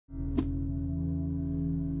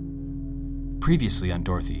Previously on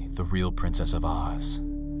Dorothy, the real Princess of Oz.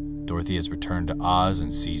 Dorothy has returned to Oz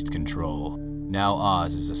and seized control. Now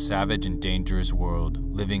Oz is a savage and dangerous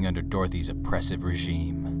world, living under Dorothy's oppressive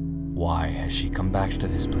regime. Why has she come back to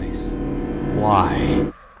this place?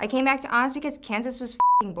 Why? I came back to Oz because Kansas was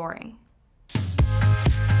f***ing boring.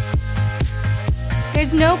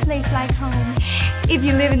 There's no place like home if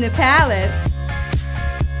you live in the palace.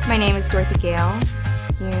 My name is Dorothy Gale.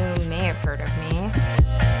 You may have heard of me.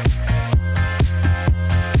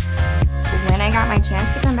 When I got my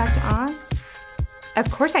chance to come back to Oz,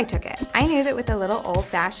 of course I took it. I knew that with a little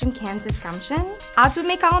old-fashioned Kansas gumption, Oz would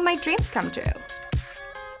make all of my dreams come true.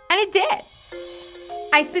 And it did.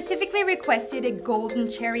 I specifically requested a golden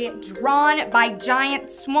chariot drawn by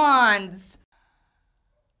giant swans.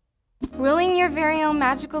 Ruling your very own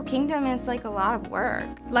magical kingdom is like a lot of work.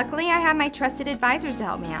 Luckily, I have my trusted advisors to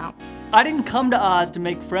help me out. I didn't come to Oz to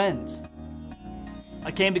make friends.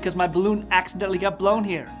 I came because my balloon accidentally got blown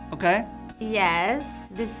here, okay? Yes,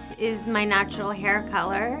 this is my natural hair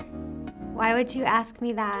color. Why would you ask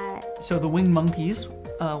me that? So the winged monkeys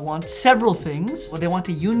want several things. Well, they want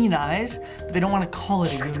to unionize, but they don't want to call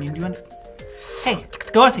it a union. Do you Hey,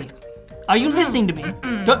 Dorothy, are you listening to me?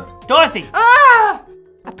 Dorothy! Ah!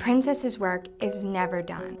 A princess's work is never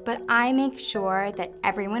done, but I make sure that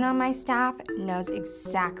everyone on my staff knows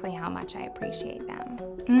exactly how much I appreciate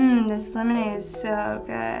them. This lemonade is so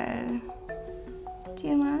good. Do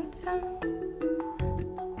you want some?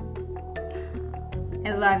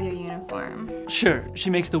 I love your uniform. Sure, she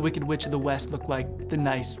makes the Wicked Witch of the West look like the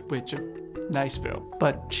nice witch of Niceville,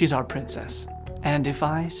 but she's our princess. And if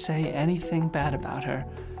I say anything bad about her,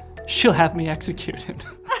 she'll have me executed.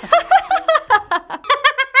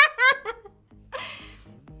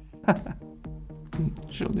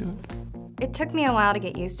 She'll do it. It took me a while to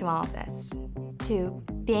get used to all of this, to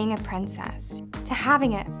being a princess, to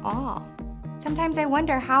having it all. Sometimes I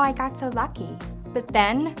wonder how I got so lucky. But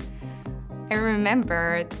then, I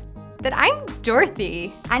remember that I'm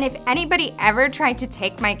Dorothy. And if anybody ever tried to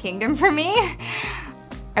take my kingdom from me,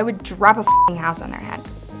 I would drop a f***ing house on their head.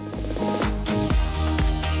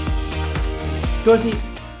 Dorothy,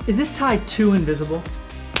 is this tie too invisible?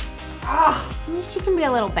 She can be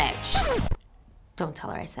a little bitch. Don't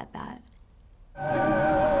tell her I said that.